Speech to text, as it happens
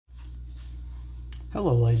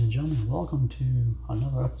Hello, ladies and gentlemen. Welcome to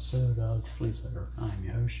another episode of Flea Flicker. I'm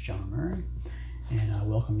your host, John Murray, and I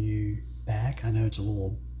welcome you back. I know it's a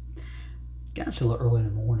little early in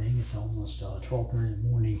the morning. It's almost 12:30 in the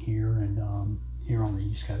morning here, and here on the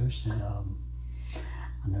East Coast. And I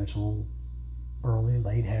know it's a little early,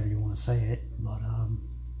 late, however you want to say it, but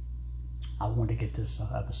I wanted to get this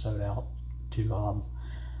episode out to all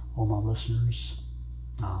my listeners.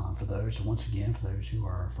 For those who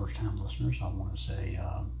are first-time listeners, I want to say,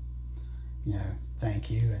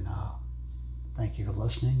 thank you, and thank you for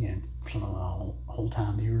listening. And for some of the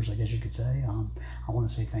whole-time viewers, I guess you could say, I want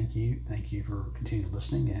to say thank you for continuing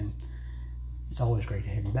listening, and it's always great to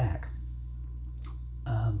have you back.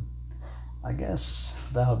 I guess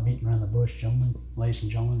without beating around the bush, ladies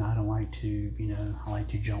and gentlemen, I like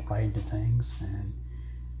to jump right into things, and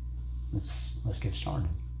let's get started.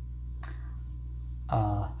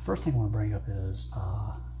 First thing I want to bring up is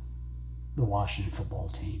the Washington football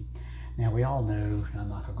team. Now, we all know, and I'm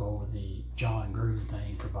not going to go over the Jon Gruden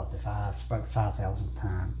thing for about the 5,000th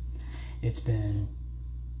time. It's been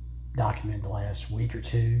documented the last week or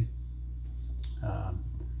two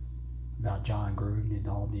about Jon Gruden and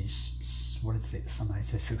all these, somebody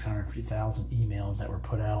said 650,000 emails that were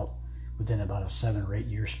put out within about a 7 or 8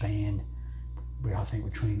 year span, I think,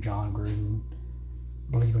 between Jon Gruden,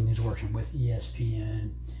 I believe when he was working with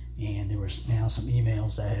ESPN, and there was now some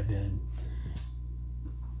emails that have been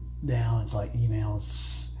down. It's like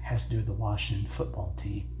emails has to do with the Washington football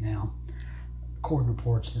team. Now, court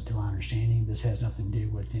reports that, to my understanding, this has nothing to do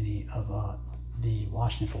with any of the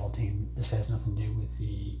Washington football team. This has nothing to do with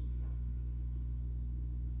the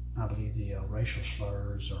racial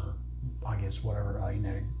slurs, or I guess whatever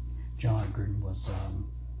Jon Gruden was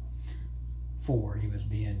for. He was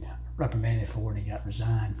being reprimanded for it, and he got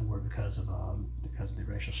resigned for it because of the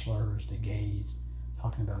racial slurs, the gays,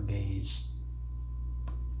 talking about gays,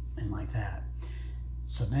 and like that.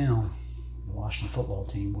 So now the Washington football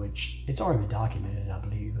team, which it's already been documented, I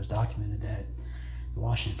believe it was documented that the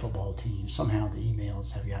Washington football team, somehow the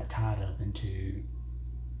emails have got tied up into,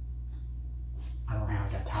 I don't know how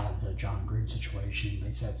it got tied up into the Jon Gruden situation. At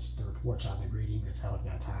least that's the reports I've been reading. That's how it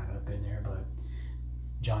got tied up in there. But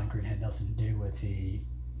Jon Gruden had nothing to do with the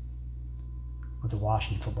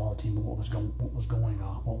Washington football team, and what was going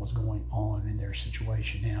on in their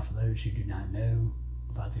situation. Now, for those who do not know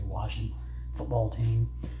about the Washington football team,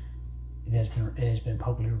 it has been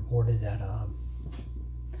publicly reported that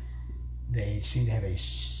they seem to have a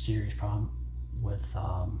serious problem with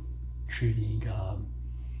treating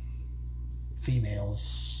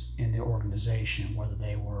females in their organization, whether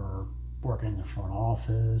they were working in the front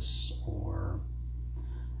office or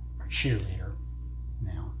a cheerleader.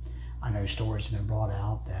 Now, I know stories have been brought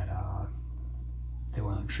out that they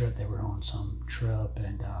were on some trip,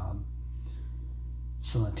 and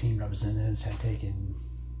some of the team representatives had taken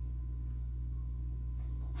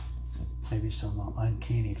maybe some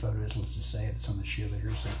uncanny photos, let's just say, of some of the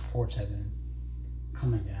cheerleaders. The reports have been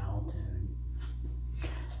coming out, and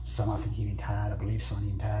some, I think, even tied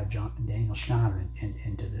Daniel Snyder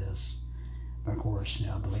into this. But of course,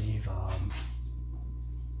 I believe,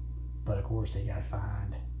 they got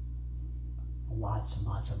fined lots and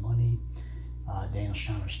lots of money. Daniel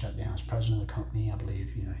Snyder stepped down as president of the company. I believe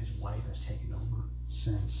his wife has taken over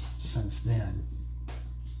since then.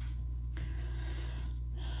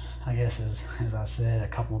 I guess as I said a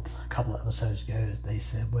couple of episodes ago, they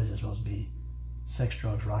said, what is it supposed to be? Sex,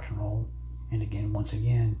 drugs, rock and roll. And once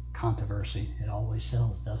again, controversy. It always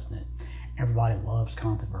sells, doesn't it? Everybody loves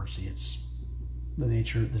controversy. It's the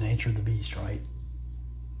nature of the beast, right?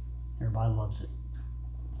 Everybody loves it.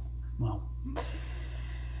 Well,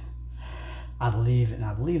 I believe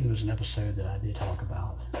there was an episode that I did talk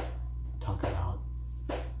about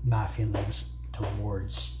my feelings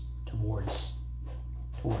towards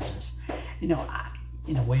this. In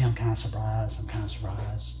a way, I'm kind of surprised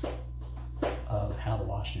of how the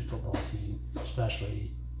Washington football team,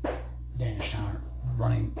 especially Daniel Snyder,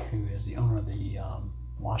 who is the owner of the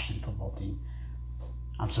Washington football team,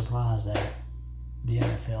 I'm surprised that the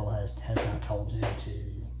NFL has not told him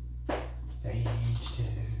that he needs to,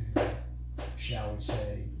 shall we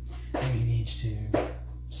say, he needs to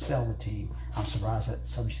sell the team. I'm surprised that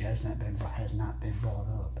subject has not been brought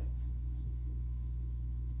up.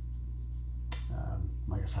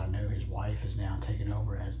 Like I said, I know his wife is now taken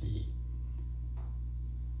over as the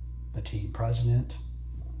team president.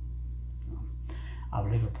 I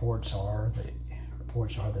believe reports are that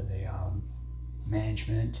the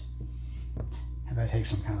management have to take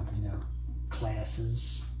some kind of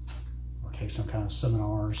classes, or take some kind of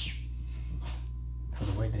seminars for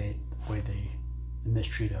the way they the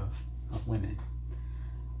mistreat of women.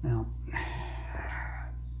 Now,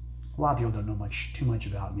 a lot of people don't know too much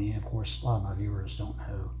about me. Of course, a lot of my viewers don't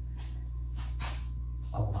know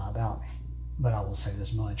a whole lot about me. But I will say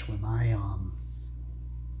this much: when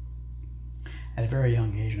at a very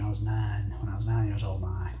young age, when I was 9 years old,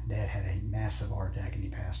 my dad had a massive heart attack and he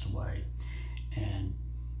passed away. And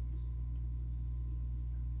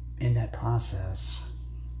in that process,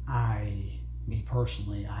 me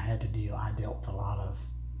personally, I dealt with a lot of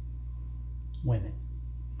women.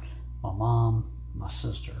 My mom, my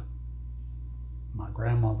sister, my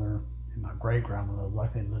grandmother, and my great-grandmother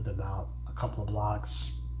luckily lived about a couple of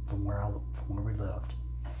blocks from where we lived.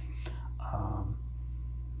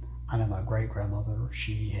 I know my great-grandmother,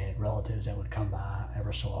 she had relatives that would come by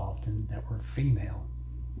ever so often that were female.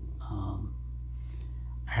 I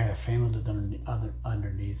had a family that lived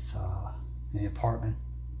underneath in the apartment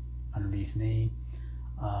underneath me.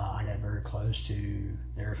 I got very close to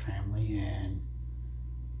their family, and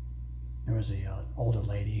there was a older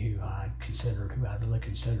lady who I really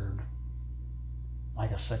considered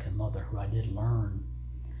like a second mother, who I did learn.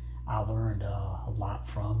 I learned a lot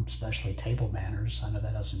from, especially table manners. I know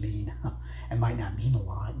that doesn't mean, it might not mean a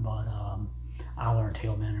lot, but I learned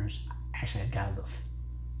table manners. Actually, I got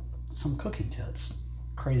some cooking tips,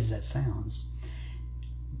 crazy as that sounds.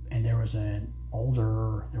 And there was an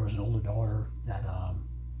older daughter that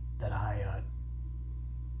I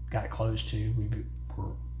got close to. We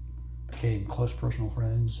became close personal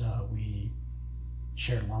friends. We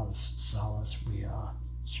shared a lot of solace. We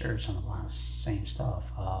shared some of the same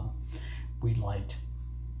stuff. We liked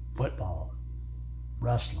football,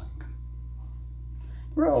 wrestling.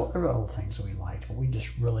 There were other things that we liked, but we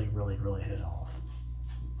just really, really, really hit it off.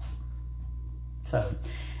 So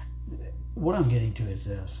what I'm getting to is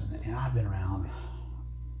this, and I've been around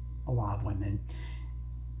a lot of women,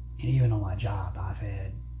 and even on my job, I've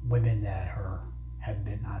had women that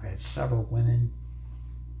I've had several women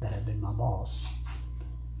that have been my boss.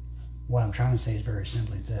 What I'm trying to say is very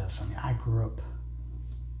simply this. I mean, I grew up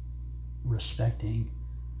respecting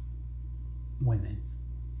women,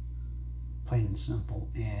 plain and simple,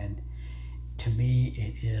 and to me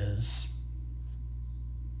it is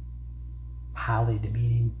highly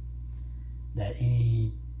demeaning that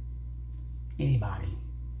anybody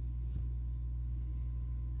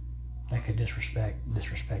that could disrespect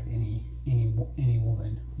any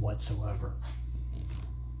woman whatsoever.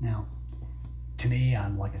 Now, to me,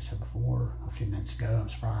 like I said before a few minutes ago, I'm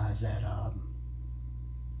surprised that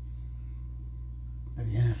the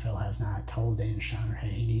NFL has not told Daniel Snyder, hey,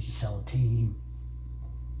 he needs to sell a team.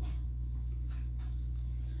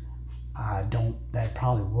 That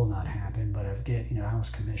probably will not happen, but I was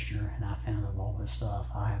commissioner and I found out all this stuff,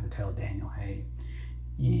 I have to tell Daniel, hey,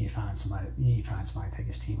 you need to find somebody to take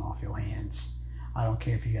his team off your hands. I don't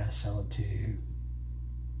care if you gotta sell it to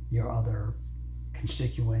your other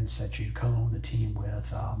constituents that you co-own the team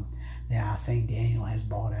with. Now I think Daniel has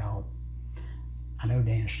bought out, I know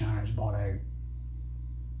Daniel Snyder has bought out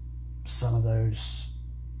some of those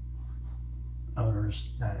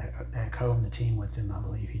owners that co-owned the team with him. I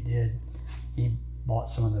believe he did. He bought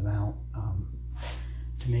some of them out.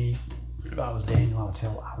 To me, if I was Daniel,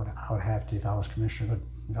 I would have to, if I was the commissioner,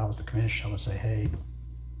 I would say, hey,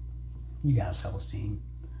 you gotta sell this team.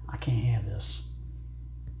 I can't have this.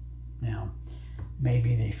 Now,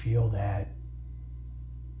 maybe they feel that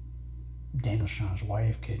Daniel Snyder's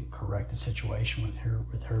wife could correct the situation with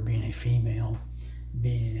her being a female,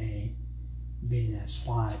 being in that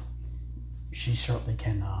spot. She certainly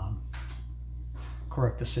can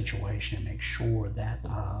correct the situation and make sure that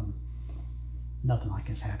nothing like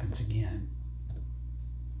this happens again.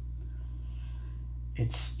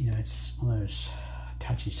 It's one of those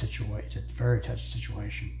touchy situations. It's a very touchy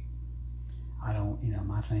situation.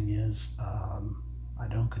 My thing is, I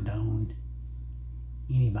don't condone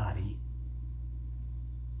anybody,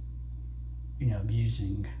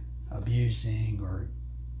 abusing, or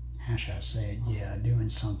how should I say it? Doing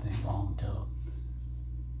something wrong to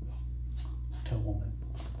a woman.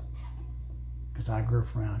 Because I grew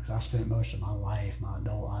up around, because I spent most of my life, my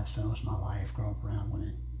adult life, spent most of my life growing up around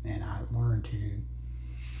women, and I learned to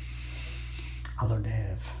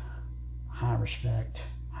have high respect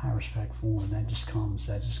for them. That just comes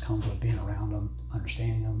with being around them,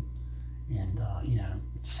 understanding them, and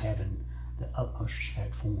just having the utmost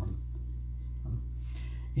respect for them.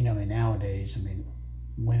 Nowadays,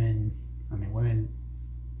 women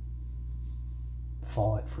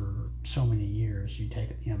fought for so many years. You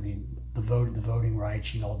take it, the voting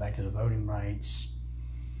rights. You go back to the voting rights,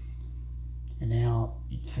 and now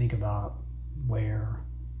you think about where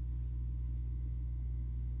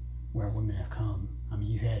women have come.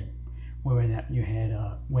 You had You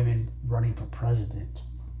had women running for president.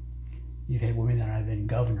 You've had women that have been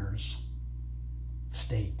governors of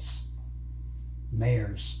states,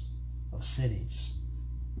 mayors of cities.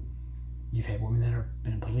 You've had women that have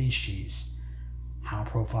been police chiefs,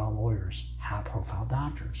 high-profile lawyers, high-profile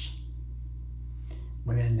doctors.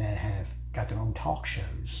 Women that have got their own talk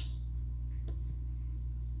shows.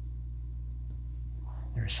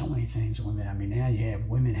 There are so many things women. Now you have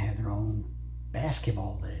women have their own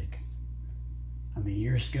basketball league.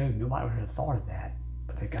 Years ago, nobody would have thought of that,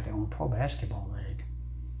 but they've got their own pro basketball league.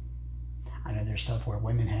 I know there's stuff where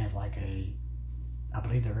women have I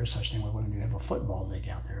believe there is such thing where women do have a football league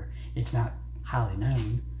out there. It's not highly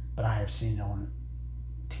known, but I have seen it on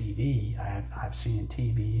TV. I've seen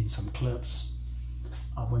TV and some clips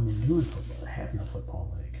of women doing football, having a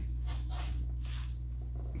football league.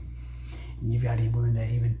 And you've got even women that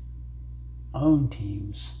even own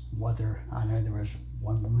teams. I know there was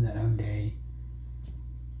one woman that owned a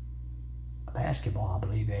basketball, I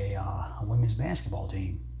believe a women's basketball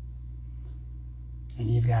team. And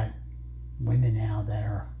you've got women now that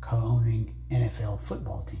are co-owning NFL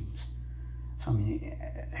football teams. So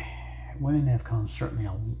women have come certainly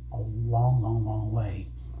a long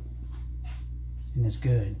way, and it's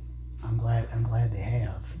good. I'm glad they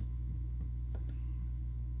have.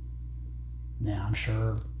 Now I'm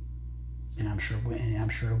sure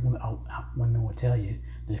women will tell you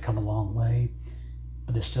they've come a long way,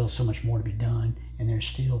 but there's still so much more to be done, and there's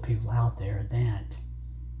still people out there that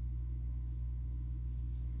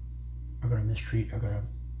are going to mistreat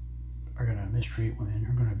women,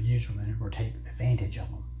 are going to abuse women, or take advantage of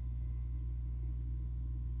them.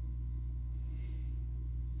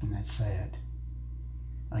 And that's sad.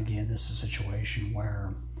 Again, this is a situation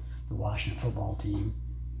where the Washington football team,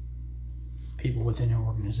 people within their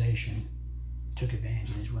organization, took advantage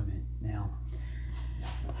of these women. Now,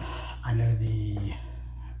 I know I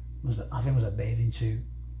think it was a bathing suit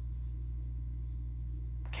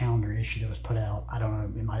calendar issue that was put out. I don't know,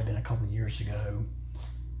 it might have been a couple of years ago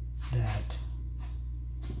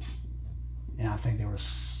and I think there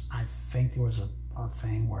was a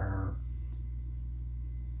thing where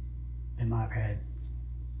they might have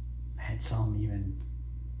had some even,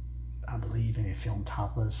 I believe, maybe filmed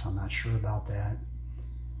topless. I'm not sure about that,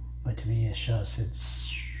 but to me it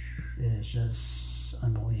is just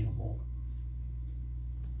unbelievable,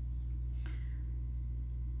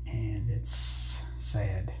 and it's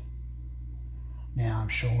sad. Now I'm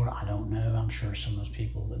sure some of those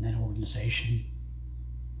people in that organization,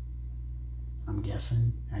 I'm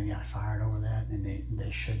guessing, I got fired over that, and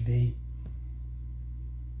they should be.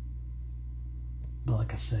 But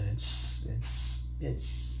like I said, it's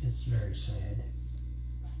very sad.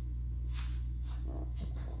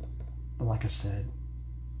 But like I said,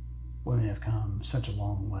 women have come such a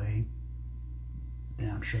long way,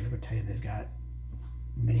 and I'm sure they would tell you they've got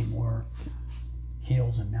many more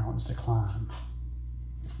hills and mountains to climb.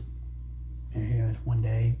 And one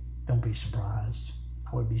day, don't be surprised.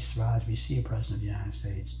 I would be surprised if you see a president of the United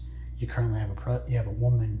States. You currently have a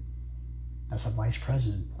woman that's a vice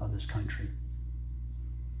president of this country.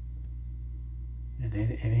 If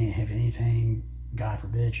anything, God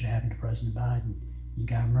forbid, should happen to President Biden, you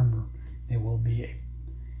got to remember there will be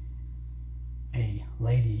a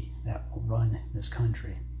lady that will run this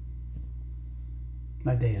country.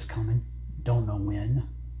 That day is coming. Don't know when,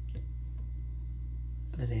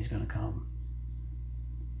 but the day's going to come.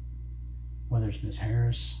 Whether it's Ms.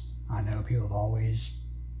 Harris, I know people have always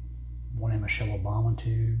wanted Michelle Obama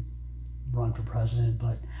to run for president,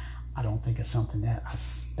 but I don't think it's something that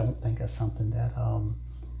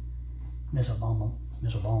Ms.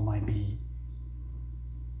 Obama might be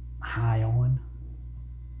high on,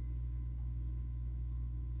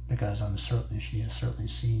 because she has certainly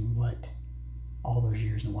seen what all those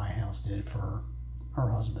years in the White House did for her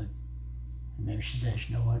husband, and maybe she says,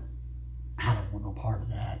 you know what, I don't want no part of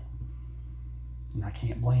that, and I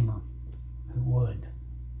can't blame her. Who would?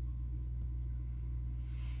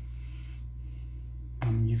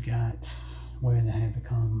 You've got women that have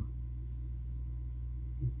become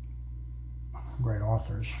great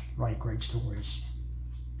authors, write great stories,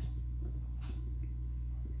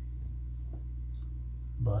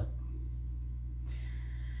 but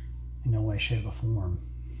in no way, shape, or form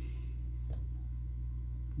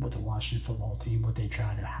with the Washington football team, what they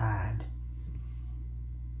try to hide.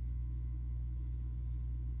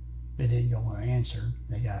 They didn't go unanswered.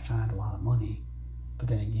 They got to find a lot of money, but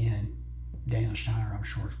then again, Daniel Snyder, I'm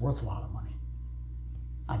sure, is worth a lot of money.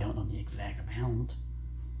 I don't know the exact amount,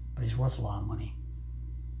 but he's worth a lot of money.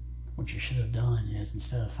 What you should have done is,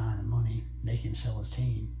 instead of finding money, make him sell his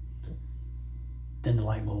team. then the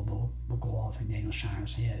light bulb will go off in Daniel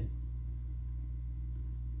Shiner's head.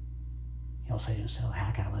 He'll say to himself,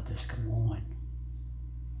 how can I let this go on?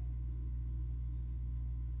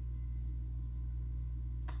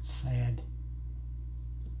 It's sad.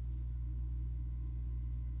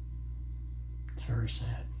 It's very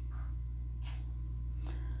sad.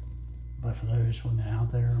 But for those women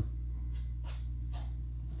out there,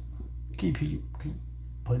 keep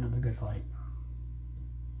putting up a good fight.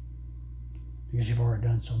 Because you've already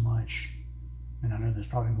done so much. And I know there's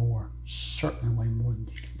probably more, certainly way more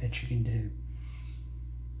that you can do.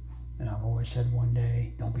 And I've always said one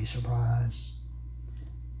day, don't be surprised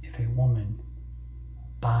if a woman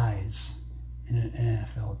buys in an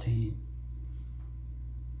NFL team.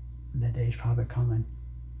 That day's probably coming.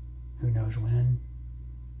 Who knows when?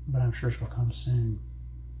 But I'm sure it will come soon.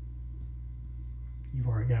 You've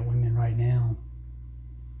already got women right now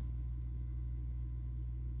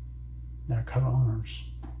that are co-owners.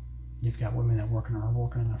 You've got women that are working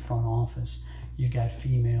in the front office. You've got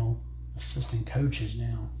female assistant coaches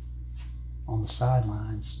now on the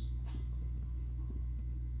sidelines.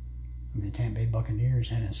 I mean, the Tampa Bay Buccaneers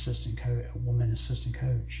had a woman assistant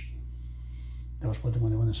coach that was with them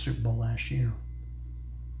when they won the Super Bowl last year.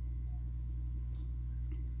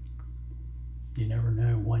 You never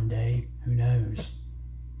know. One day, who knows?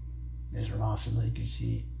 Is there a possibility you could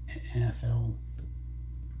see an NFL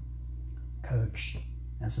coach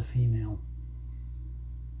as a female?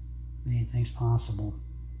 Anything's possible.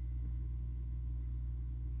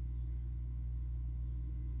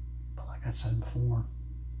 But like I said before,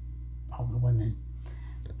 all the women,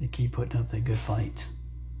 they keep putting up that good fight.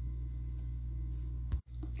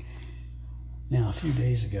 Now, a few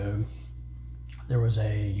days ago, there was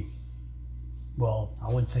I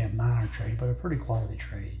wouldn't say a minor trade, but a pretty quality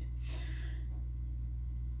trade.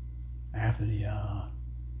 After the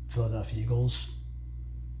Philadelphia Eagles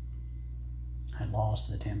had lost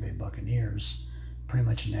to the Tampa Bay Buccaneers, pretty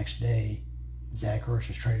much the next day, Zach Ertz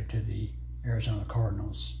was traded to the Arizona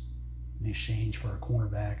Cardinals in exchange for a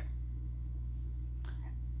cornerback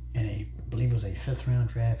and I believe it was a 5th round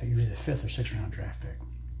draft pick, either the 5th or 6th round draft pick.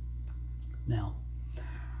 Now,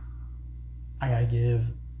 I gotta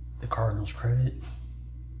give the Cardinals credit.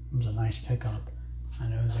 It was a nice pickup. I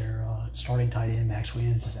know their starting tight end Max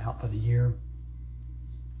Williams is out for the year,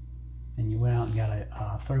 and you went out and got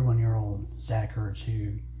a 31-year-old Zach Ertz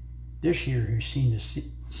who this year seems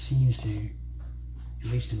to, at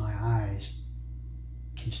least in my eyes,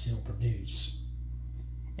 can still produce.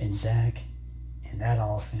 And Zach in that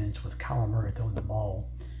offense with Kyler Murray throwing the ball,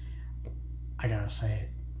 I gotta say it,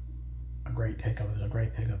 a great pickup. It was a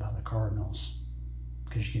great pickup by the Cardinals,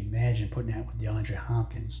 because you can imagine putting that with DeAndre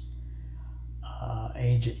Hopkins,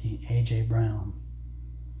 AJ Brown.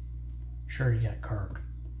 Sure, you got Kirk.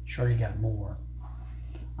 Sure, you got Moore.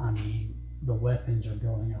 I mean, the weapons are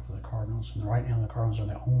building up for the Cardinals, and right now the Cardinals are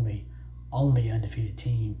the only undefeated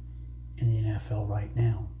team in the NFL right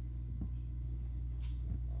now.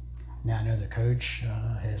 Now I know the coach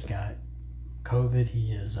has got COVID.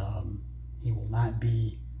 He will not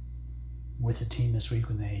be with the team this week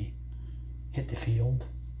when they hit the field.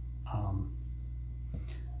 I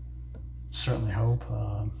certainly hope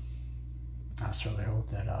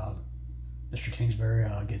that Mr. Kingsbury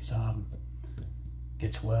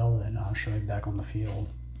gets well, and I'm sure he'll be back on the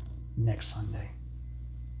field next Sunday.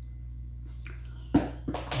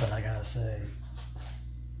 But I gotta say,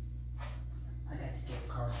 I got to give the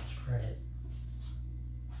Cardinals credit.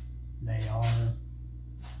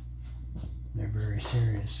 They're very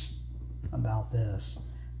serious about this.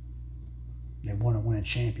 They want to win a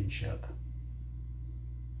championship.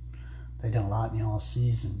 They've done a lot in the off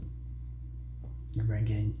season. They bring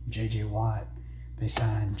in J.J. Watt. They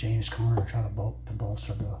signed James Conner to try to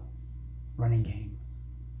bolster the running game.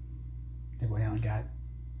 They went out and got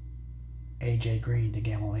A.J. Green to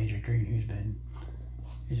gamble on A.J. Green, who's been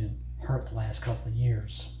hurt the last couple of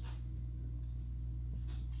years.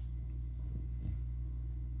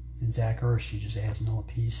 And Zach Ertz, he just adds another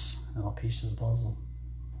piece to the puzzle.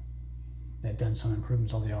 They've done some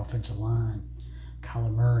improvements on the offensive line.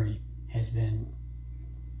 Kyler Murray has been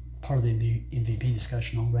part of the MVP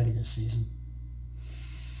discussion already this season.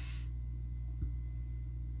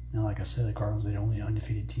 Now, like I said, the Cardinals are the only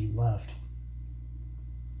undefeated team left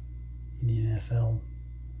in the NFL.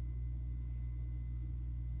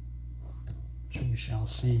 So we shall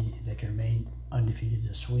see if they can remain undefeated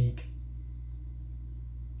this week.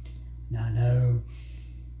 Now, I know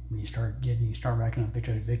when you start racking up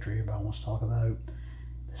victory to victory, everybody wants to talk about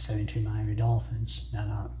the 72 Miami Dolphins.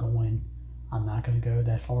 Now, I'm not going to go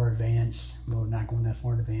that far advanced. We're not going that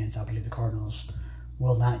far in advance. I believe the Cardinals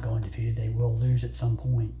will not go undefeated. They will lose at some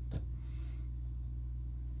point.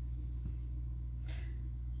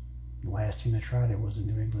 The last team that tried it was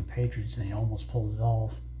the New England Patriots, and they almost pulled it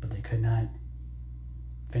off, but they could not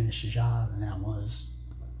finish the job, and that was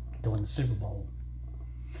to win the Super Bowl.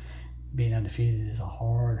 Being undefeated is a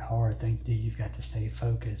hard thing to do. You've got to stay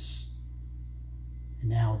focused. And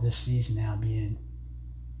now this season now being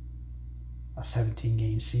a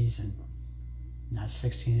 17-game season, not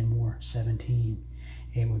 16 anymore, 17,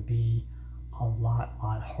 it would be a lot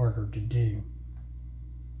harder to do.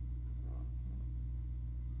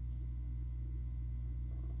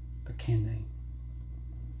 But can they?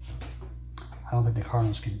 I don't think the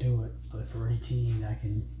Cardinals can do it, but for any team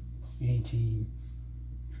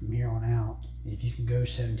from here on out, if you can go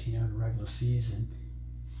 17-0 in the regular season,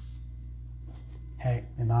 heck,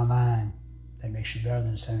 in my mind, that makes you better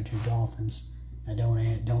than the 72 Dolphins. And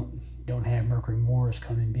don't have Mercury Morris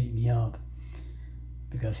come and beat me up,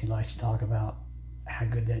 because he likes to talk about how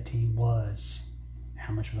good that team was,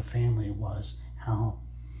 how much of a family it was, how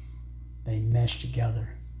they meshed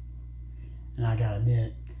together. And I gotta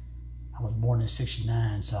admit, I was born in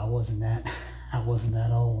 '69, so I wasn't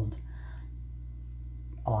that old.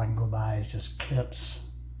 All I can go by is just clips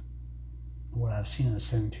of what I've seen of the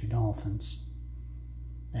 72 Dolphins.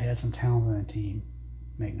 They had some talent on the team,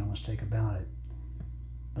 make no mistake about it.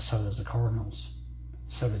 But so does the Cardinals.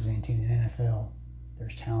 So does any team in the NFL.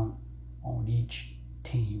 There's talent on each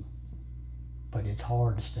team. But it's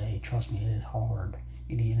hard to stay. Trust me, it is hard.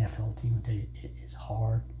 Any NFL team will tell you it is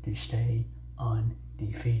hard to stay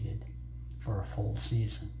undefeated for a full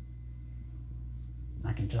season.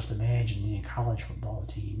 I can just imagine any college football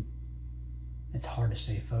team. It's hard to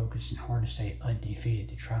stay focused and hard to stay undefeated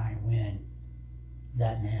to try and win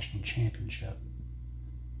that national championship.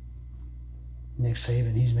 Nick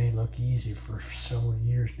Saban, he's made it look easy for several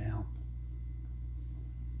years now.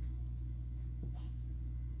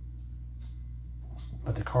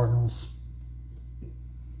 But the Cardinals,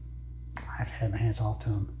 I've had my hands off to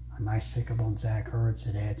them. A nice pickup on Zach Ertz.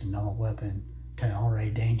 It adds another weapon to an already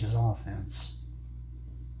dangerous offense.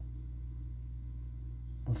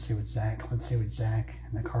 Let's see what Zach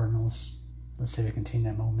and the Cardinals, let's see if they continue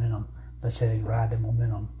that momentum. Let's say they ride the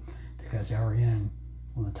momentum, because they are in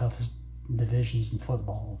one of the toughest divisions in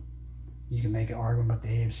football. You can make an argument about the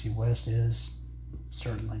AFC West is,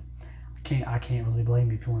 certainly. I can't really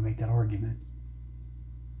blame you if you want to make that argument.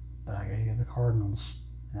 But I gotta give the Cardinals,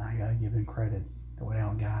 and I gotta give them credit. The way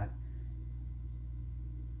I got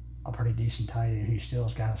a pretty decent tight end who still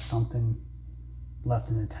has got something left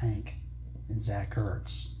in the tank in Zach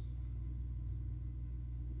Ertz.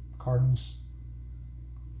 Cardinals,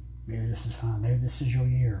 maybe this is fine. Maybe this is your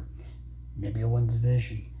year. Maybe you'll win the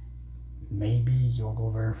division. Maybe you'll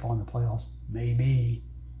go very far in the playoffs. Maybe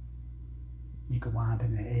you could wind up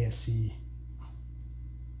in the AFC,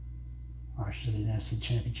 or I should say the NFC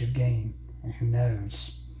Championship game. And who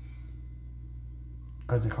knows?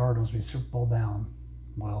 Could the Cardinals be Super Bowl bound?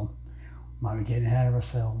 Well, might be getting ahead of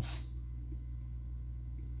ourselves.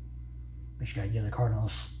 But you got to give the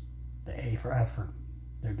Cardinals the A for effort.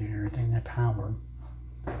 They're doing everything in their power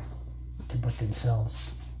to put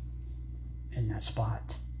themselves in that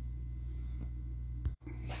spot.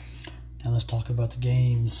 Now let's talk about the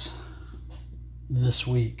games this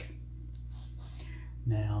week.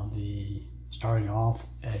 Now, starting off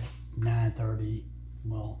at 9:30,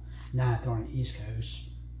 9:30 on the East Coast,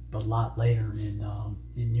 but a lot later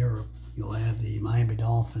in Europe, you'll have the Miami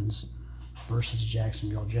Dolphins versus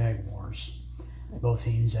Jacksonville Jaguars. Both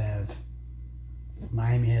teams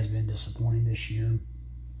Miami has been disappointing this year.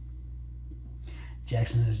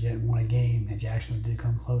 Jacksonville has yet won a game, and Jacksonville did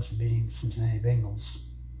come close to beating the Cincinnati Bengals.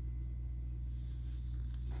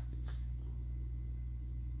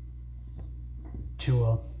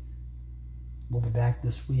 Tua will be back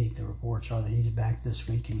this week. The reports are that he's back this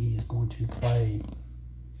week and he is going to play.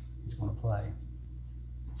 He's going to play.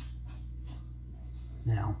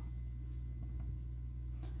 Now,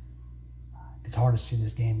 it's hard to see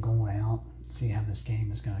this game going out, see how this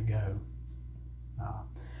game is going to go.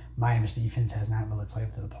 Miami's defense has not really played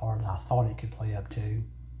up to the par that I thought it could play up to.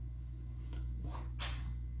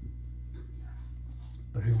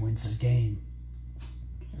 But who wins this game?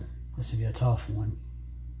 This will be a tough one.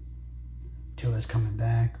 Tua's coming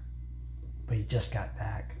back, but he just got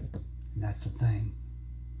back, and that's the thing.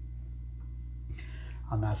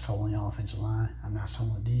 I'm not sold on the offensive line. I'm not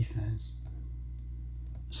sold on the defense.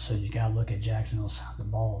 So you got to look at Jacksonville's side of the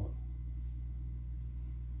ball.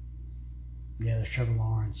 Yeah, there's Trevor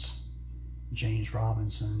Lawrence, James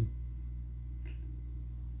Robinson.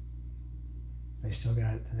 They still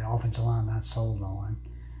got the offensive line not sold on.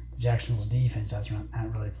 The Jacksonville's defense has not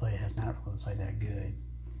really played that good.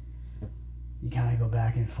 You kind of go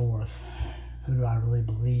back and forth. Who do I really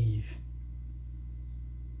believe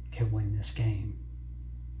can win this game?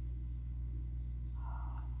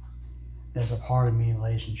 There's a part of me,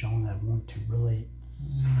 ladies and gentlemen, that want to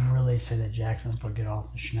really say that Jacksonville's going to get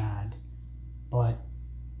off the schneid, but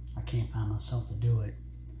I can't find myself to do it.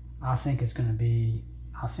 I think it's going to be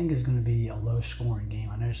a low-scoring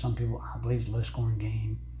game. I know some people, I believe it's a low-scoring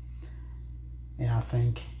game, and I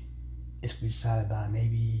think it's going to be decided by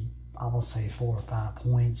maybe, I will say 4 or 5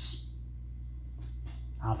 points.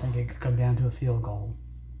 I think it could come down to a field goal,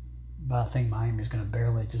 but I think Miami is going to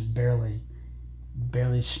barely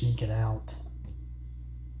sneak it out.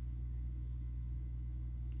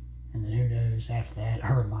 And then who knows, after that,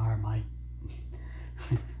 Urban Meyer might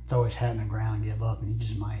throw his hat in the ground and give up, and he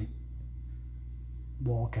just might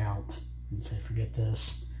walk out and say, forget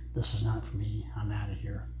this. This is not for me. I'm out of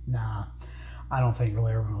here. Nah, I don't think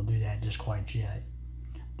really Urban will do that just quite yet.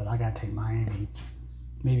 But I got to take Miami,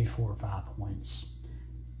 maybe 4 or 5 points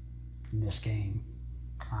in this game.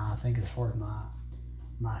 I think as far as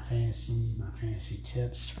my fantasy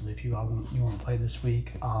tips for the people you want to play this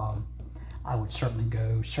week, I would certainly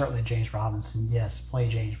James Robinson. Yes, play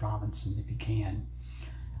James Robinson if you can.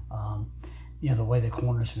 The way the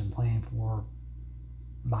corners have been playing for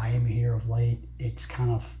Miami here of late, it's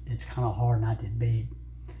kind of hard not to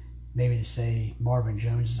maybe to say Marvin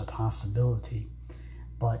Jones is a possibility.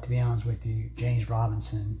 But to be honest with you, James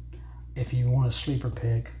Robinson, if you want a sleeper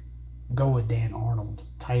pick, go with Dan Arnold,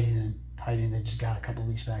 tight end that just got a couple of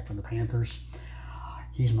weeks back from the Panthers.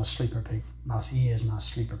 He's my sleeper pick. He is my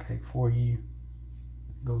sleeper pick for you.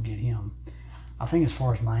 Go get him. I think as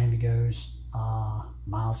far as Miami goes,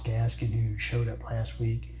 Myles Gaskin, who showed up last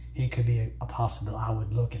week, he could be a possibility. I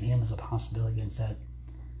would look at him as a possibility against that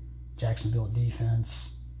Jacksonville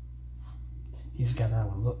defense. He's a guy that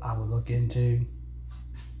I would look into.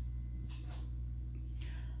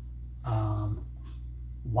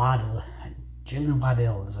 Jalen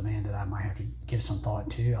Waddell is a man that I might have to give some thought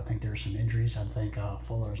to. I think there's some injuries. I think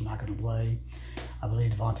Fuller is not going to play. I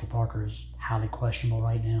believe Devontae Parker is highly questionable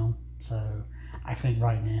right now. So I think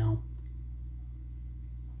right now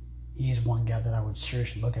he's one guy that I would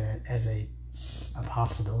seriously look at as a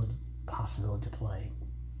possibility to play.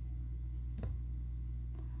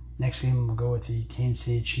 Next game, we'll go with the Kansas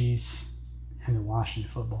City Chiefs and the Washington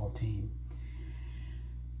football team.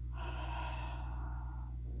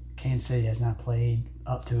 Kansas City has not played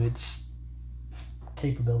up to its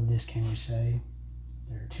capabilities, can we say.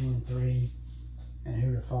 They're 2-3, and who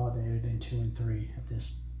would have thought they would have been 2-3 at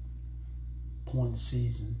this point in the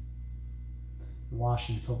season. The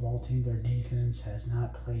Washington football team, their defense has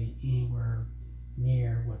not played anywhere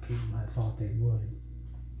near what people had thought they would.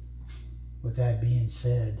 With that being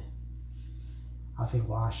said, I think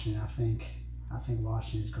Washington is going to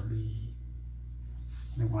be. I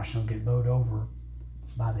think Washington will get bowled over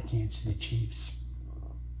by the Kansas City Chiefs.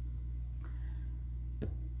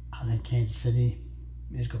 I think Kansas City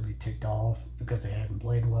is going to be ticked off because they haven't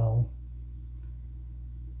played well.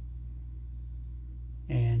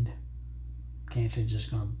 And Kansas City is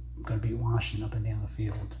just going to beat Washington up and down the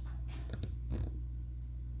field.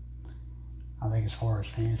 I think as far as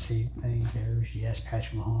fantasy thing goes, yes,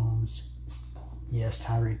 Patrick Mahomes, yes,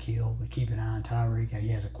 Tyreek Hill, but keep an eye on Tyreek. He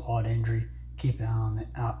has a quad injury. Keep an eye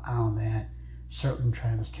on that. Certainly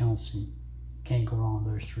Travis Kelce. Can't go wrong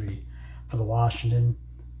with those three. For the Washington,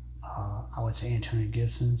 I would say Antonio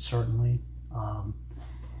Gibson, certainly.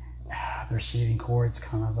 Their receiving core, it's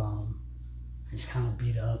kind of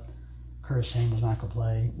beat up. Curtis Samuel's not going to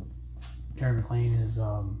play. Jerry McClain is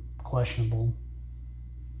questionable.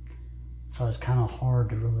 So it's kind of hard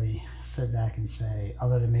to really sit back and say,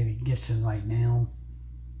 other than maybe Gibson right now.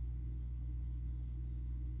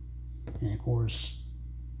 And of course,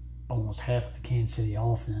 almost half of the Kansas City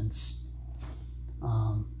offense.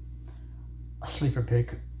 A sleeper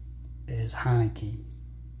pick is Heineke.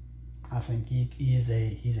 I think he's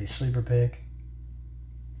a sleeper pick.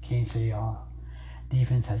 Kansas City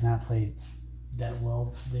defense has not played that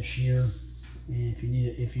well this year. And if you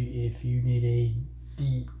need a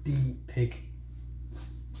deep pick,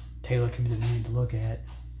 Taylor could be the man to look at.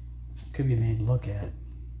 Could be a man to look at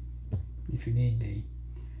if you need be.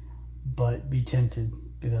 But be tempted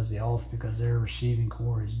because their receiving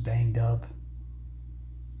core is banged up.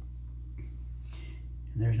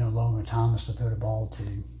 And there's no longer Thomas to throw the ball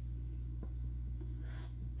to.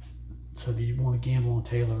 So if you want to gamble on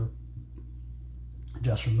Taylor,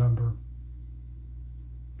 just remember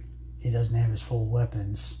he doesn't have his full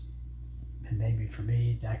weapons. And maybe for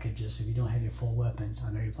me, that could just, if you don't have your full weapons,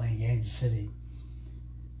 I know you're playing Kansas City,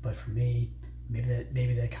 But for me,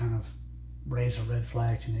 maybe that kind of raised a red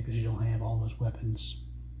flag to me because you don't have all those weapons.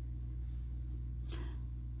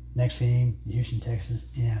 Next game, the Houston Texans,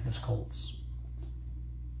 Indianapolis Colts.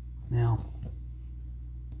 Now,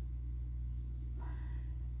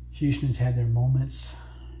 Houston's had their moments.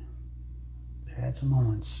 They had some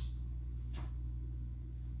moments.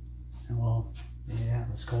 And well, the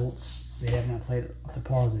Indianapolis Colts, they have not played up to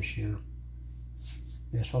par this year.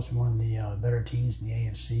 They're supposed to be one of the better teams in the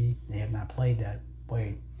AFC. They have not played that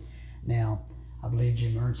way. Now, I believe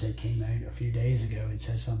Jim Irsay came out a few days ago and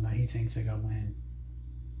said something about he thinks they're going to win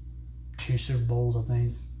 2 Super Bowls, I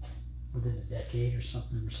think, within a decade or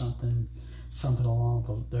something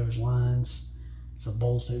along those lines. It's a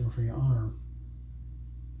bold statement for your owner.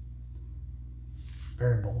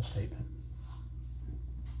 Very bold statement.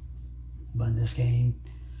 But in this game,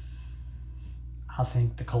 I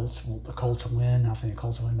think the Colts will win. I think the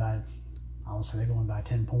Colts will win by, I will say they're going by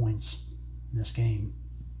 10 points in this game.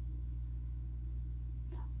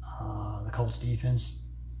 The Colts defense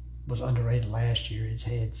was underrated last year.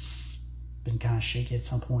 It's been kind of shaky at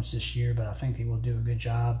some points this year, but I think they will do a good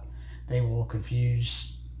job. They will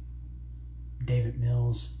confuse Davis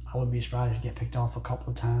Mills. I wouldn't be surprised to get picked off a couple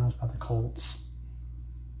of times by the Colts.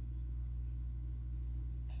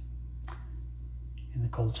 And the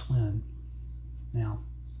Colts win. Now,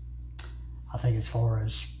 I think as far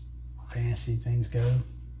as fantasy things go,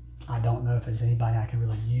 I don't know if there's anybody I can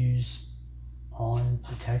really use on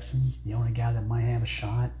the Texans. The only guy that might have a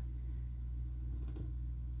shot,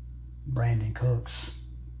 Brandon Cooks.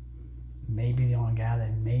 Maybe the only guy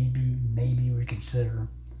that maybe we consider.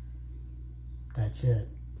 That's it.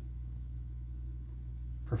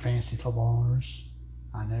 For fantasy football owners,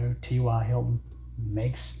 I know T.Y. Hilton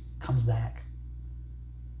comes back.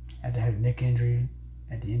 Had to have a neck injury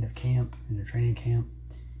at the end of camp, in the training camp.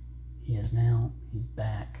 He's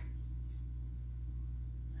back.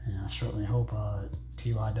 And I certainly hope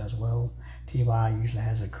T.Y. does well. T.Y. usually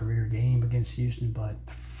has a career game against Houston, but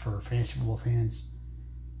for fantasy football fans,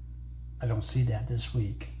 I don't see that this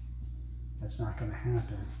week. That's not going to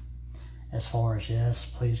happen. As far as, yes,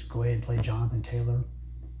 please go ahead and play Jonathan Taylor.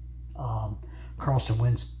 Carson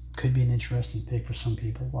Wentz could be an interesting pick for some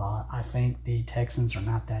people. I think the Texans are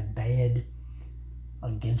not that bad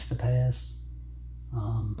against the pass.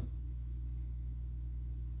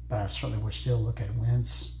 But I certainly would still look at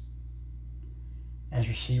Wentz. As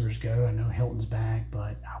receivers go, I know Hilton's back,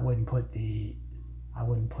 but I wouldn't put a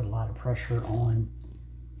lot of pressure on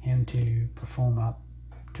him to perform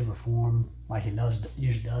like he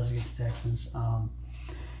usually does against the Texans.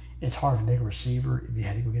 It's hard to make a receiver. If you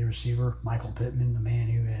had to go get a receiver, Michael Pittman, the man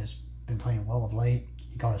who has been playing well of late,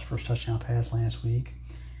 he got his first touchdown pass last week.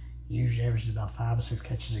 He usually averages about 5 or 6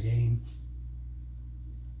 catches a game.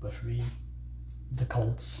 But for me, the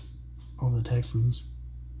Colts over the Texans.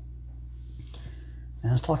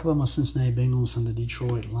 Now let's talk about my Cincinnati Bengals and the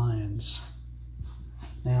Detroit Lions.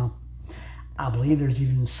 Now, I believe there's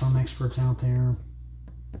even some experts out there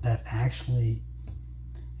that actually,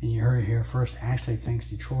 and you heard it here first, actually thinks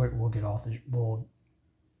Detroit will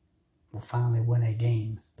finally win a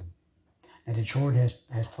game. Now Detroit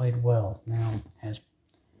has played well. Now has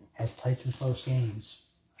played some close games,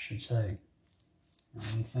 I should say. Now,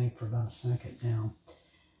 let me think for about a second. Now,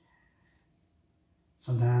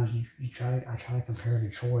 sometimes I try to compare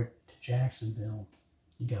Detroit to Jacksonville.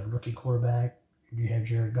 You got a rookie quarterback. You have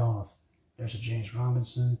Jared Goff. There's a James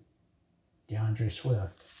Robinson, DeAndre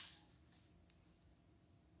Swift.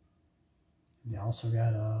 You also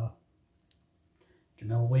got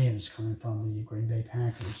Jamel Williams coming from the Green Bay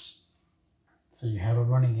Packers. So you have a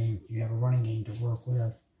running game. You have a running game to work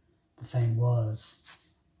with. The thing was,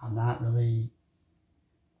 I'm not really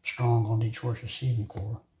strong on Detroit's receiving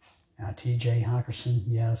core. Now, T.J. Hockenson,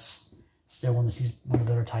 yes, still he's one of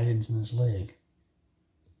the better tight ends in this league.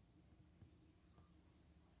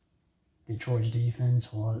 Detroit's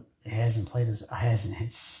defense, well, it's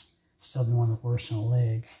still been one of the worst in the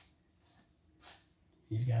league.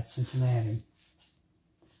 You've got Cincinnati.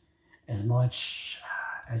 As much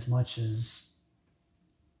as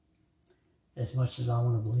I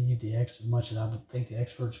want to believe as much as I would think the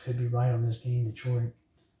experts could be right on this game, Detroit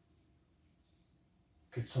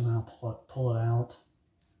could somehow pull it out.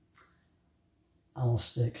 I'm gonna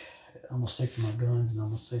stick to my guns, and I'm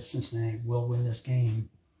gonna say Cincinnati will win this game.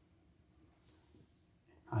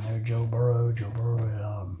 I know Joe Burrow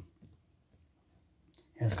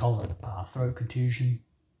has called it a throat contusion.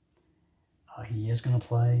 He is going to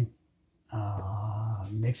play.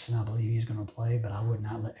 Mixon, I believe he's going to play, but I would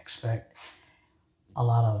not expect a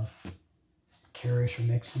lot of carries from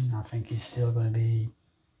Mixon. I think he's still going to be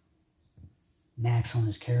knacks on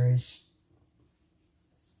his carries,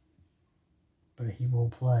 but he will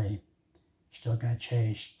play. Still got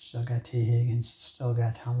Chase, still got T. Higgins, still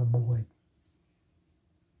got Tyler Boyd.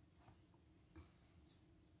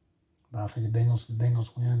 But I think the Bengals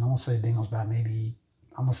win. I'm gonna say the Bengals by maybe.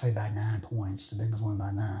 I'm gonna say by 9 points. The Bengals win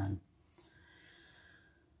by 9.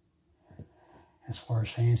 As far as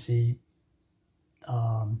fantasy,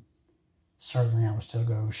 certainly I would still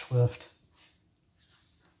go Swift.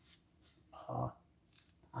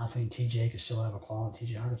 I think TJ could still have a quality.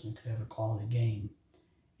 TJ Hawkinson could have a quality game.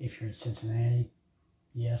 If you're in Cincinnati,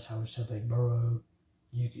 yes, I would still take Burrow.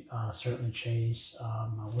 You could certainly Chase. I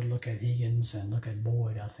would look at Higgins and look at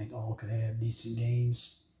Boyd. I think all could have decent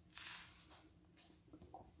games.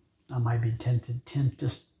 I might be tempted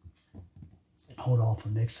just hold off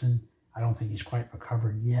on Mixon. I don't think he's quite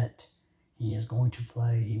recovered yet. He is going to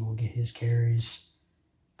play. He will get his carries,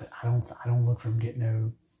 but I don't look for him getting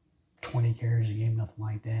no 20 carries a game, nothing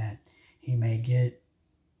like that. He may get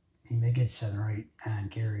 7 or 8, 9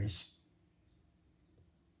 carries.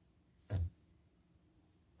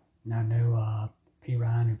 Now I know P.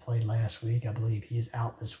 Ryan, who played last week, I believe he is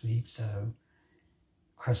out this week. So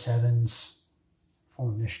Chris Evans,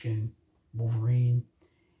 former Michigan Wolverine,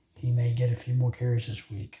 he may get a few more carries this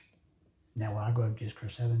week. Now, will I go against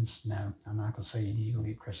Chris Evans? No, I'm not going to say you need to go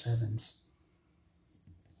get Chris Evans.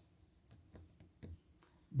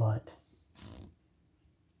 But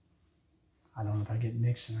I don't know if I get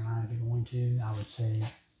Mixon or not. If you're going to, I would say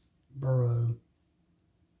Burrow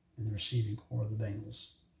and the receiving core of the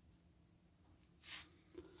Bengals.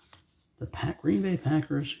 The Green Bay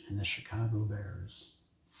Packers and the Chicago Bears.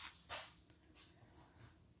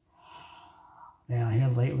 Now, here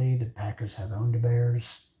lately, the Packers have owned the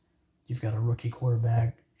Bears. You've got a rookie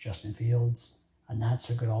quarterback, Justin Fields, a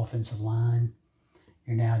not-so-good offensive line.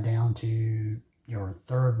 You're now down to your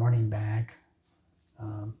third running back.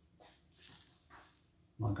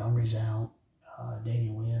 Montgomery's out.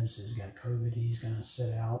 Daniel Williams has got COVID. He's going to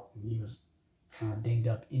sit out. He was kind of dinged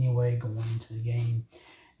up anyway going into the game.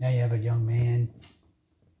 Now you have a young man,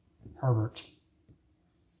 Herbert,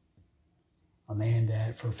 a man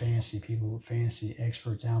that for fantasy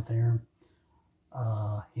experts out there,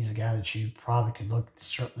 he's a guy that you probably could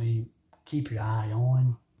certainly keep your eye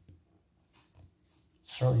on.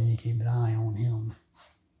 Certainly you keep an eye on him.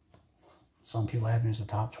 Some people have him as a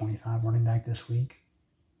top 25 running back this week.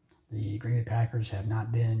 The Green Bay Packers have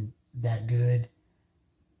not been that good.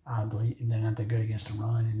 I believe they're not that good against the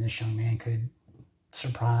run, and this young man could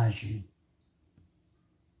surprise you.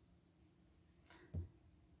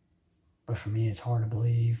 But for me, it's hard to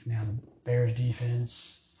believe. Now, the Bears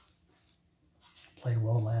defense played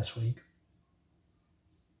well last week,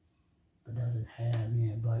 but doesn't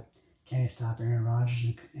have, but can it stop Aaron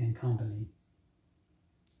Rodgers and company?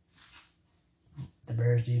 The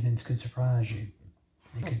Bears defense could surprise you.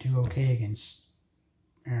 They could do okay against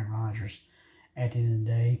Aaron Rodgers. At the end of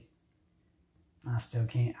the day,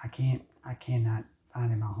 I cannot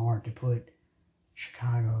find in my heart to put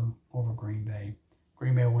Chicago over Green Bay.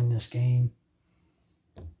 Green Bay will win this game.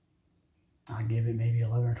 I'll give it maybe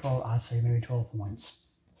 11 or 12. I'd say maybe 12 points.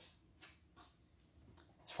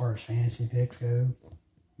 As far as fantasy picks go,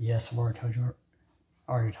 yes, I've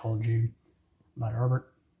already told you about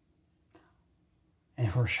Herbert.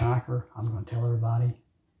 And for a shocker, I'm going to tell everybody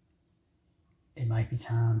it might be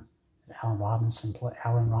time that Allen Robinson.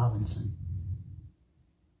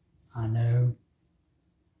 I know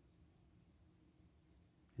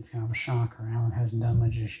it's kind of a shocker. Allen hasn't done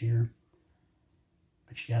much this year.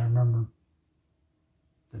 But you got to remember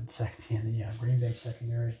the Green Bay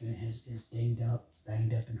secondary is banged up,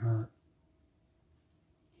 and hurt.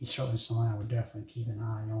 He's certainly someone I would definitely keep an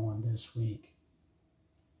eye on this week.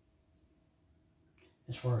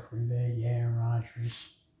 As far as Green Bay, Aaron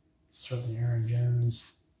Rodgers, certainly Aaron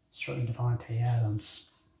Jones, certainly Devontae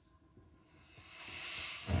Adams.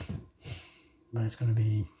 But it's going to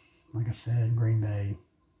be, like I said, Green Bay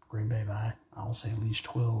by, I'll say, at least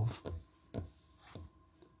 12.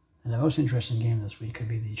 And the most interesting game this week could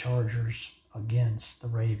be the Chargers against the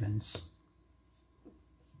Ravens.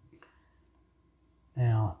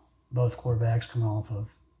 Now, both quarterbacks coming off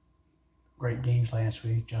of great games last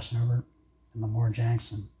week, Justin Herbert and Lamar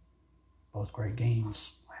Jackson. Both great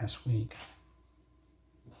games last week.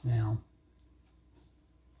 Now,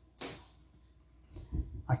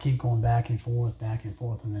 I keep going back and forth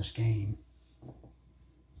in this game.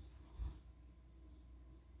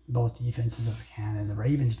 Both defenses of Canada. The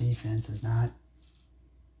Ravens defense is not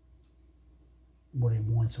what it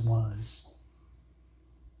once was.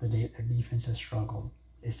 Their defense has struggled.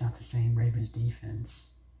 It's not the same Ravens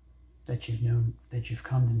defense that you've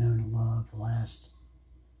come to know and love the last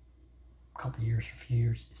couple of years or few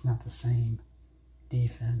years. It's not the same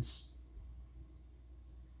defense.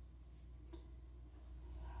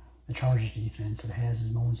 The Chargers defense, it has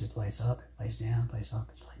its moments. It plays up, it plays down, it plays up,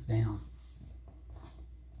 it plays down.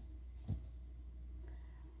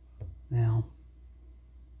 Now,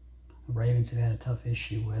 the Ravens have had a tough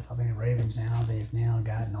issue with. I think the Ravens they've now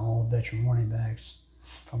gotten all veteran running backs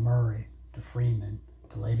from Murray to Freeman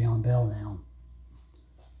to Le'Veon Bell now.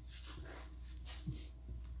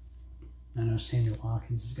 I know Samuel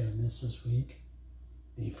Watkins is going to miss this week.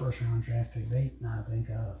 The first-round draft pick Bateman, I think,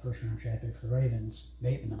 first-round draft pick for the Ravens,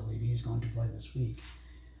 Bateman, I believe he's going to play this week.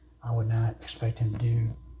 I would not expect him to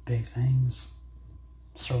do big things.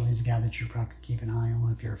 Certainly he's a guy that you probably could keep an eye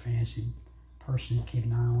on if you're a fantasy person. Keep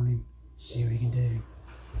an eye on him, see what he can do.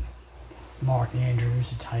 Mark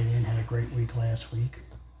Andrews, the tight end, had a great week last week.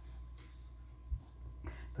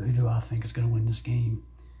 But who do I think is going to win this game?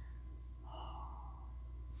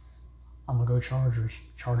 I'm gonna go Chargers.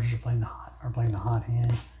 Chargers are playing the hot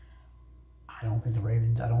hand. I don't think the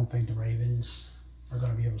Ravens are going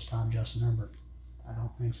to be able to stop Justin Herbert. I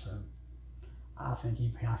don't think so. I think he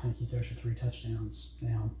throws for 3 touchdowns.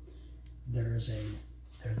 Now there's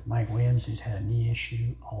Mike Williams, who's had a knee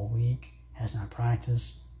issue all week, has not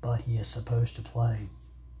practiced, but he is supposed to play.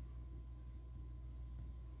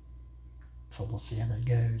 So we'll see how that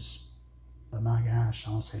goes. But my gosh,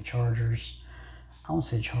 I want to say Chargers.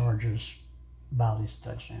 By at least a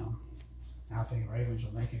touchdown. I think the Ravens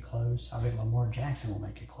will make it close. I think Lamar Jackson will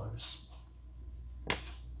make it close.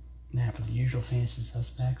 Now, for the usual fantasy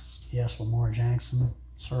suspects, yes, Lamar Jackson,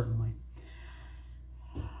 certainly.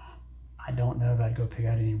 I don't know if I'd go pick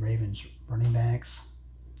out any Ravens running backs.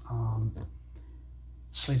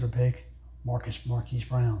 Sleeper pick, Marquise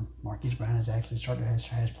Brown. Marquise Brown has actually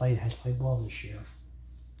has played well this year.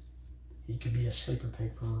 He could be a sleeper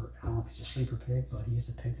pick for, I don't know if he's a sleeper pick, but he's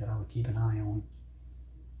a pick that I would keep an eye on.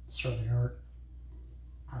 Certainly hurt.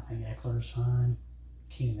 I think Eckler's fine.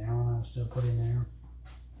 Keenan Allen I would still put in there.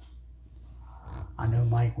 I know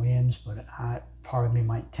Mike Williams, but part of me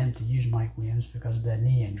might tempt to use Mike Williams because of that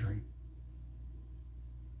knee injury.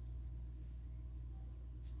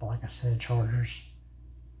 But like I said, Chargers,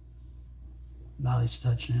 by at least a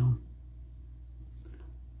touchdown.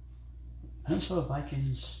 Minnesota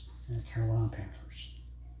Vikings and the Carolina Panthers.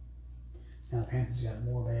 Now the Panthers got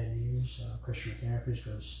more bad news. Christian McCaffrey is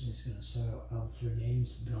going to set out another 3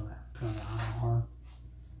 games to put on the IR.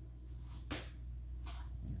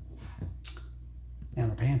 Now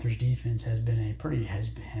the Panthers defense has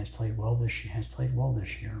played well this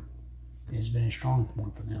year. It has been a strong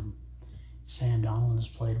point for them. Sam Donald has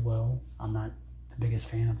played well. I'm not the biggest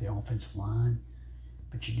fan of the offensive line,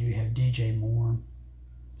 but you do have DJ Moore.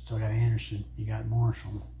 Still got Anderson. You got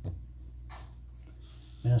Marshall.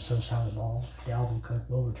 Minnesota side of the ball. Dalvin Cook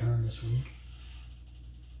will return this week.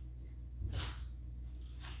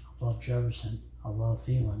 I love Jefferson. I love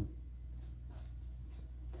Thielen.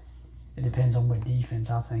 It depends on what defense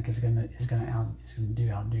I think is gonna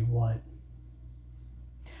outdo what.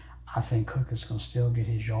 I think Cook is gonna still get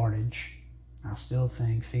his yardage. I still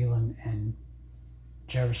think Thielen and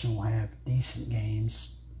Jefferson will have decent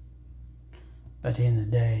games. But at the end of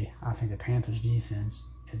the day, I think the Panthers defense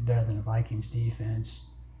is better than the Vikings defense.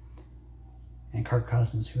 And Kirk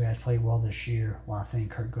Cousins, who has played well this year, well, I think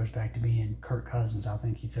Kirk goes back to being Kirk Cousins. I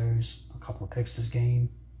think he throws a couple of picks this game.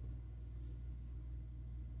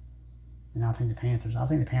 And I think the Panthers will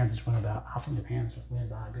win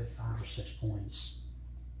by a good 5 or 6 points.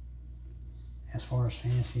 As far as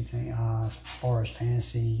fantasy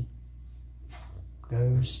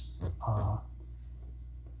goes,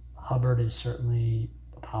 Hubbard is certainly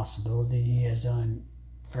a possibility. He has done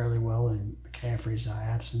fairly well in McCaffrey's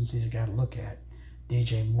absence. He's a guy to look at.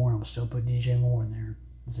 DJ Moore, I will still put DJ Moore in there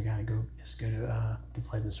as a guy to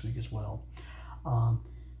play this week as well.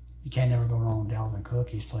 You can't never go wrong with Dalvin Cook.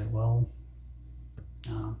 He's played well.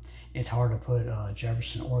 It's hard to put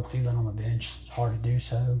Jefferson or Thielen on the bench. It's hard to do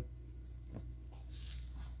so.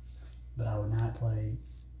 But I would not play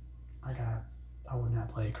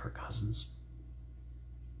Kirk Cousins.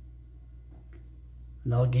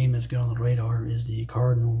 Another game that's good on the radar is the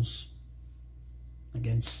Cardinals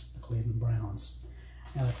against the Cleveland Browns.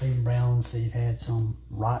 Now the Cleveland Browns, they've had some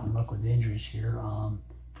rotten luck with injuries here.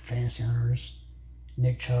 For fantasy owners,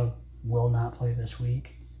 Nick Chubb will not play this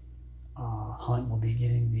week. Hunt will be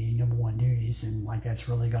getting the number 1 duties, and that's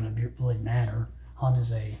really going to really matter. Hunt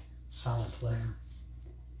is a solid player,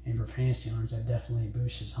 and for fantasy owners, that definitely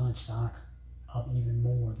boosts his Hunt stock up even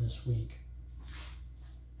more this week.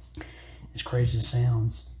 As crazy as it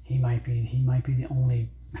sounds, he might be the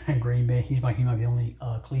only Green Bay. He might be the only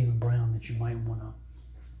Cleveland Brown that you might want to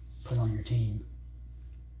put on your team.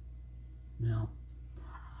 Now,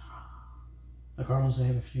 the Cardinals, they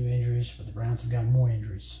have a few injuries, but the Browns have got more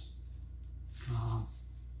injuries.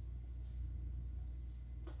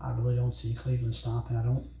 I really don't see Cleveland stopping. I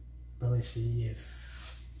don't really see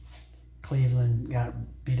if Cleveland got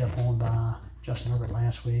beat up on by Justin Herbert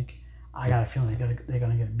last week. I got a feeling they're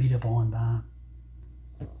going to get beat up on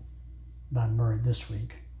by Murray this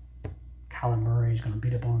week. Kyler Murray is going to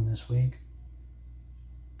beat up on him this week.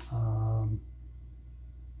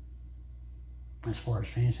 As far as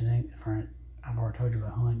fantasy, I've already told you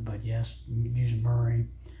about Hunt, but yes, using Murray.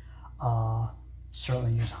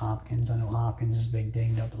 Certainly use Hopkins. I know Hopkins has been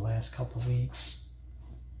dinged up the last couple of weeks.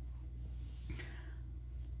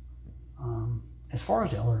 As far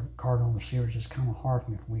as the other Cardinal receivers, it's kind of hard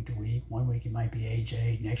for me from week to week. One week it might be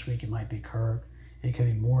AJ, next week it might be Kirk. It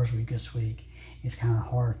could be Moore's week this week. It's kind of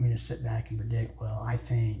hard for me to sit back and predict, well, I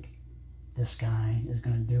think this guy is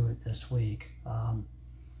going to do it this week. But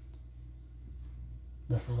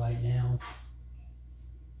for right now,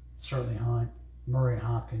 certainly Hunt, Murray, and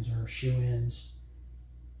Hopkins are shoe-ins.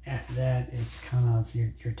 After that, it's kind of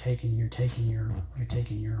you're taking your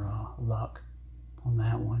luck on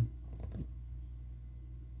that one.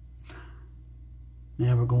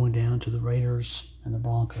 Now we're going down to the Raiders and the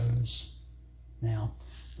Broncos. Now,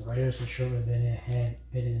 the Raiders have surely been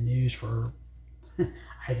in the news for, I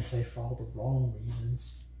had to say, for all the wrong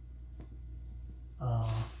reasons.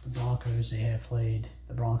 The Broncos, they've played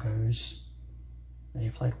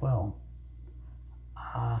well.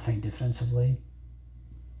 I think defensively,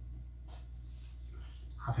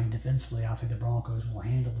 I think the Broncos will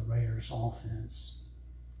handle the Raiders' offense.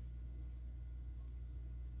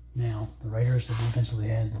 Now, the Raiders, the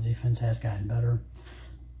defense has gotten better.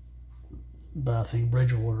 But I think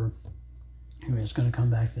Bridgewater, who is going to come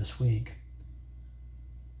back this week,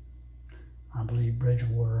 I believe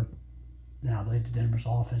the Denver's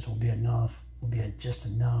offense will be just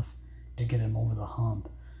enough to get him over the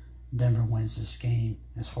hump. Denver wins this game.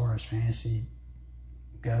 As far as fantasy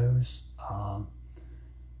goes, I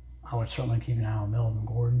would certainly keep an eye on Melvin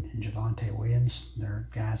Gordon and Javonte Williams. They're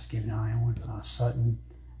guys to keep an eye on. Sutton.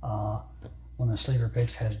 One of the sleeper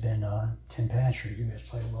picks has been Tim Patrick, who has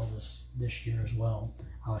played well this year as well.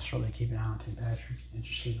 I would certainly keep an eye on Tim Patrick as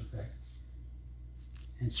your sleeper pick.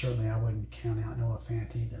 And certainly I wouldn't count out Noah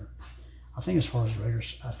Fant either. I think as far as the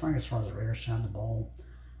Raiders side of the ball,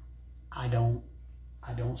 I don't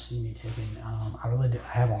see me taking. I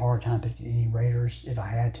have a hard time picking any Raiders. If I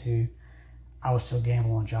had to, I would still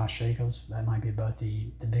gamble on Josh Jacobs. That might be about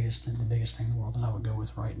the biggest thing in the world that I would go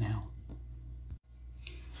with right now.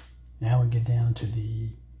 Now we get down to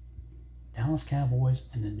the Dallas Cowboys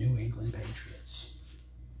and the New England Patriots.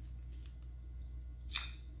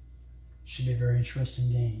 Should be a very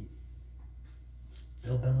interesting game.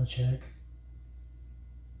 Bill Belichick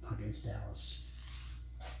against Dallas.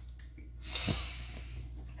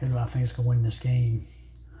 Who do I think is going to win this game?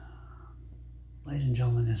 Ladies and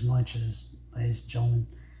gentlemen,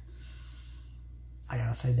 I got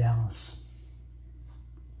to say Dallas.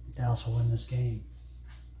 Dallas will win this game.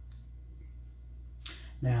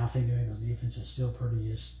 Now, I think New England's defense is still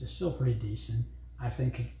pretty decent. I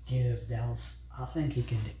think he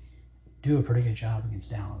could do a pretty good job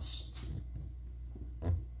against Dallas.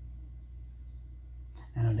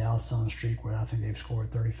 And Dallas is on a streak where I think they've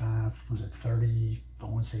scored 35. Was it 30? I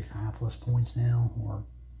want to say 5+ points now, or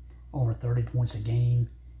over 30 points a game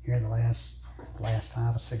here in the last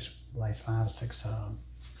 5 or 6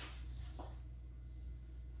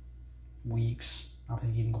 weeks. I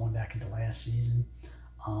think even going back into last season.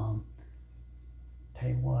 Tell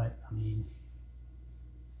you what, I mean,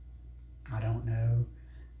 I don't know.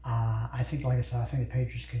 I think, like I said, I think the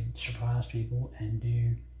Patriots could surprise people and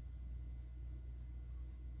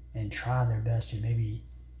try their best to maybe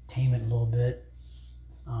tame it a little bit.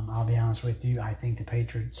 I'll be honest with you. I think the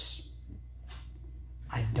Patriots.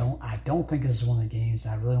 I don't think this is one of the games.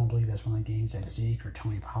 I really don't believe that's one of the games that Zeke or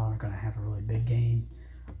Tony Pollard are going to have a really big game.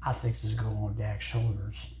 I think this is going on Dak's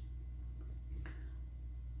shoulders.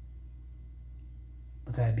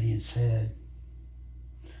 With that being said,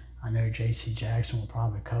 I know J.C. Jackson will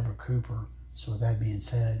probably cover Cooper. So with that being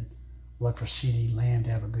said, look for CeeDee Lamb to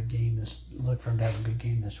have a good game this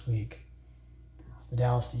week. The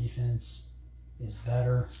Dallas defense is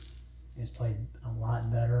better. It's played a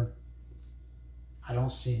lot better. I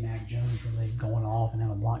don't see Mac Jones really going off and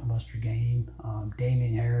have a blockbuster game.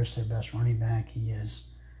 Damian Harris, their best running back, he is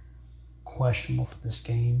questionable for this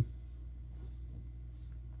game.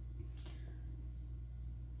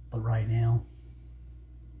 But right now,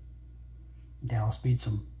 Dallas Dallas beats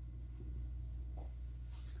them.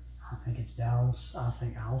 I think it's Dallas. I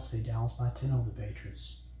think I'll say Dallas by 10 over the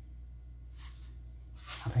Patriots.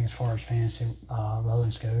 I think as far as fantasy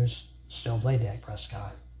relevance goes, still play Dak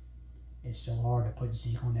Prescott. It's still hard to put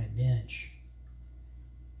Zeke on that bench.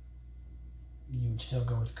 You would still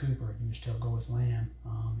go with Cooper. You would still go with Lamb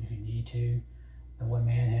if you need to. The one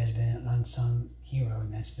man has been an unsung hero,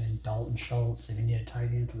 and that's been Dalton Schultz. If you need a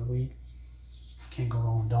tight end for the week, can't go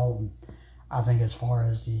wrong with Dalton. I think as far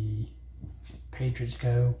as the Patriots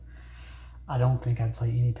go, I don't think I'd play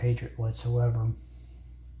any Patriot whatsoever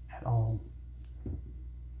at all.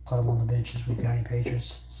 Put them on the bench as we've got any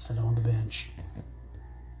Patriots, sit them on the bench.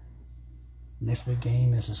 Next big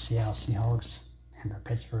game is the Seattle Seahawks and the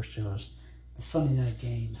Pittsburgh Steelers. The Sunday night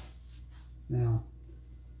game. Now,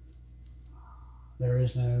 there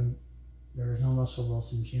is no Russell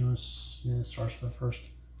Wilson. Geno Smith starts for the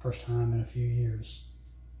first time in a few years.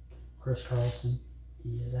 Chris Carlson,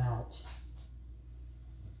 he is out.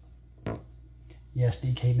 Yes,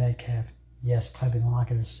 DK Metcalf. Yes, Clevin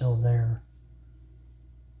Lockett is still there.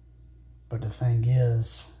 But the thing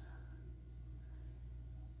is,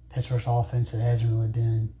 Pittsburgh's offense, it hasn't really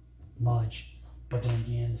been much. But then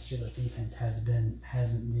again, the Steelers defense the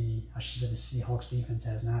Seahawks defense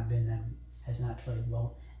has not played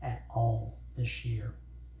well at all this year.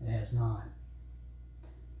 It has not.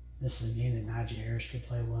 This is a game that Najee Harris could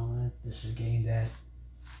play well in. This is a game that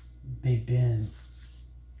Big Ben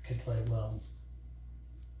could play well.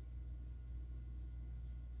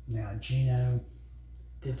 Now, Geno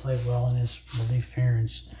did play well in his relief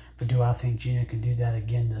appearance, but do I think Geno can do that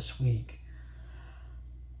again this week?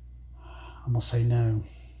 I'm going to say no.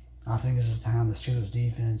 I think this is the time the Steelers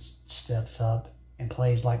defense steps up and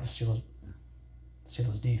plays like the Steelers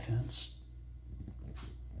defense.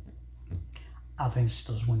 I think the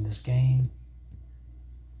Steelers win this game.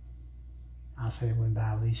 I say they win by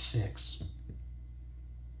at least 6.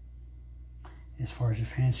 As far as your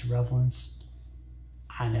fantasy relevance,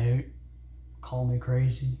 I know, call me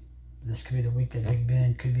crazy, but this could be the week that Big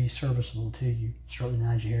Ben could be serviceable to you. Certainly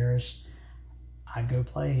Najee Harris. I'd go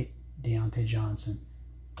play Deontay Johnson.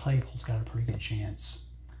 Claypool's got a pretty good chance.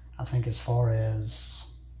 I think as far as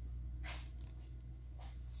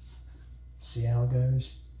Seattle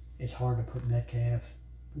goes, it's hard to put Metcalf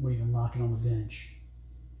or even Lockett on the bench.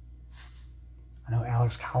 I know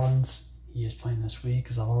Alex Collins, he is playing this week,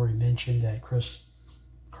 because I've already mentioned that Chris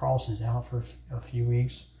Carlson is out for a few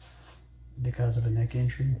weeks because of a neck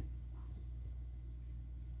injury.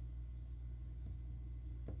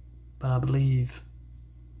 But I believe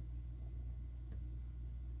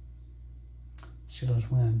Steelers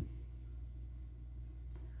win.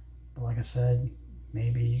 But like I said,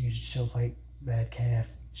 maybe you can still play Metcalf,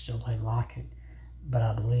 still play Lockett, but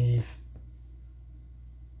I believe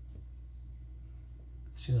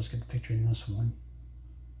Steelers get the victory in this one.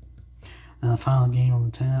 Now the final game on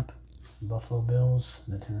the tap, the Buffalo Bills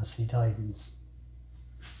and the Tennessee Titans.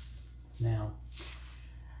 Now,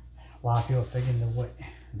 a lot of people are thinking that what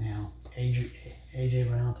now AJ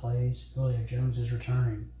Brown plays, Julio Jones is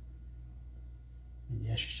returning. And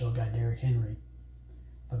yes, you still got Derrick Henry.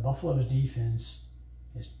 But Buffalo's defense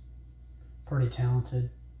is pretty talented.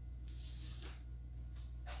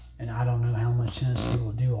 And I don't know how much Tennessee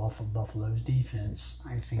will do off of Buffalo's defense.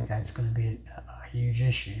 I think that's going to be a huge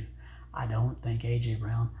issue. I don't think A.J.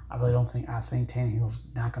 Brown, I think Tannehill's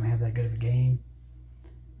not going to have that good of a game,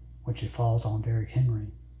 which it falls on Derrick Henry.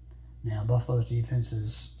 Now, Buffalo's defense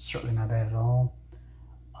is certainly not bad at all.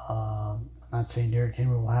 I'm not saying Derrick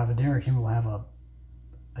Henry will have a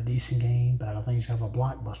decent game, but I don't think he's going to have a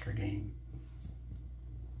blockbuster game.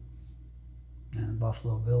 And the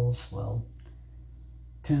Buffalo Bills, well,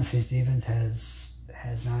 Tennessee's defense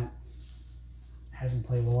hasn't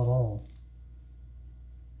played well at all.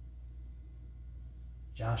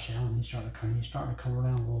 Josh Allen, he's starting to come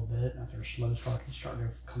around a little bit. After a slow start, he's starting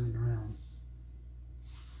to come around.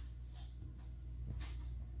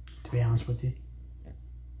 To be honest with you,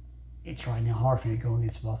 it's right now hard for me to go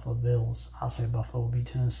against Buffalo Bills. I'll say Buffalo will beat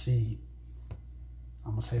Tennessee.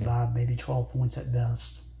 I'm going to say by maybe 12 points at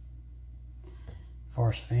best. As far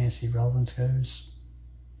as fantasy relevance goes,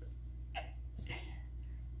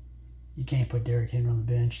 you can't put Derrick Henry on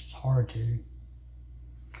the bench. It's hard to.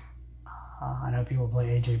 I know people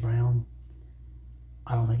play A.J. Brown.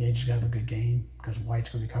 I don't think A.J.'s going to have a good game because White's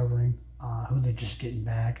going to be covering. Julio just getting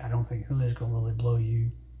back. I don't think Julio's going to really blow you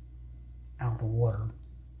out of the water.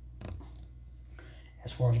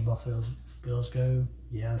 As far as Buffalo Bills go,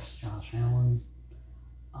 yes, Josh Allen.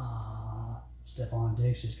 Stephon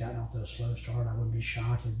Diggs has gotten off to a slow start. I wouldn't be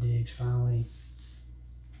shocked if Diggs finally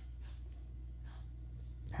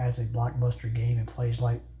has a blockbuster game and plays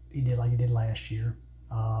like he did last year.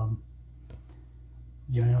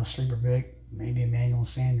 Sleeper pick, maybe Emmanuel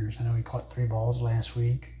Sanders. I know he caught 3 balls last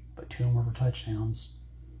week, but 2 of them were for touchdowns.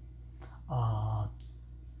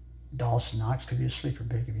 Dawson Knox could be a sleeper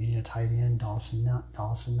pick if you need a tight end. Dawson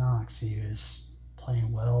Knox, he is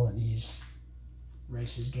playing well and he's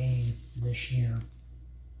raced his game this year.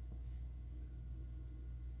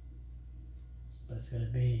 But it's going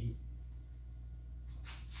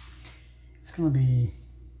to be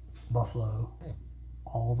Buffalo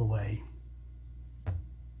all the way.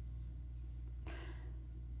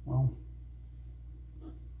 Well,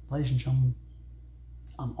 ladies and gentlemen,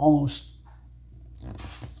 I'm almost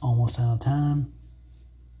out of time.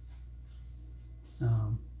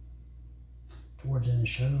 Towards the end of the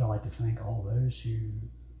show, I'd like to thank all those who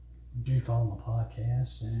do follow my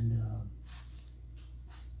podcast, and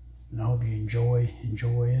I hope you enjoy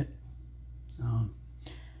it.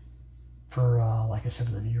 Like I said,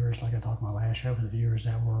 for the viewers, like I talked about last show, for the viewers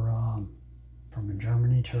that were from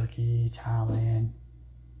Germany, Turkey, Thailand,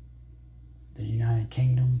 the United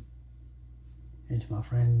Kingdom, and to my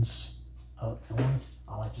friends up north,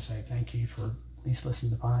 I'd like to say thank you for at least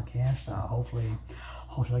listening to the podcast. Hopefully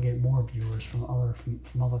I get more viewers from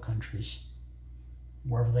other countries,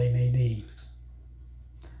 wherever they may be.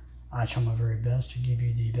 I try my very best to give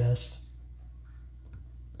you the best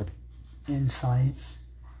insights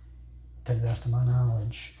to the best of my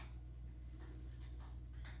knowledge.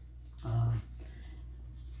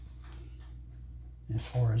 As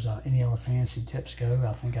far as any other fantasy tips go,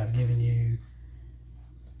 I think I've given you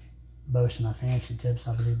most of my fantasy tips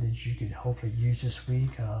I believe that you could hopefully use this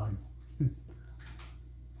week.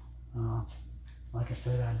 Like I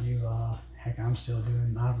said, I do, I'm still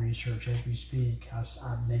doing my research as we speak.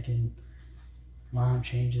 I'm making line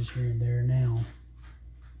changes here and there now.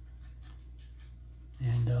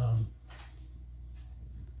 And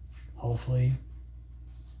hopefully,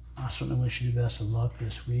 I certainly wish you the best of luck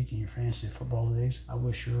this week in your fantasy football leagues. I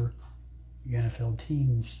wish your NFL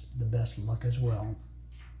teams the best of luck as well.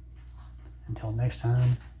 Until next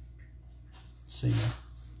time, see ya.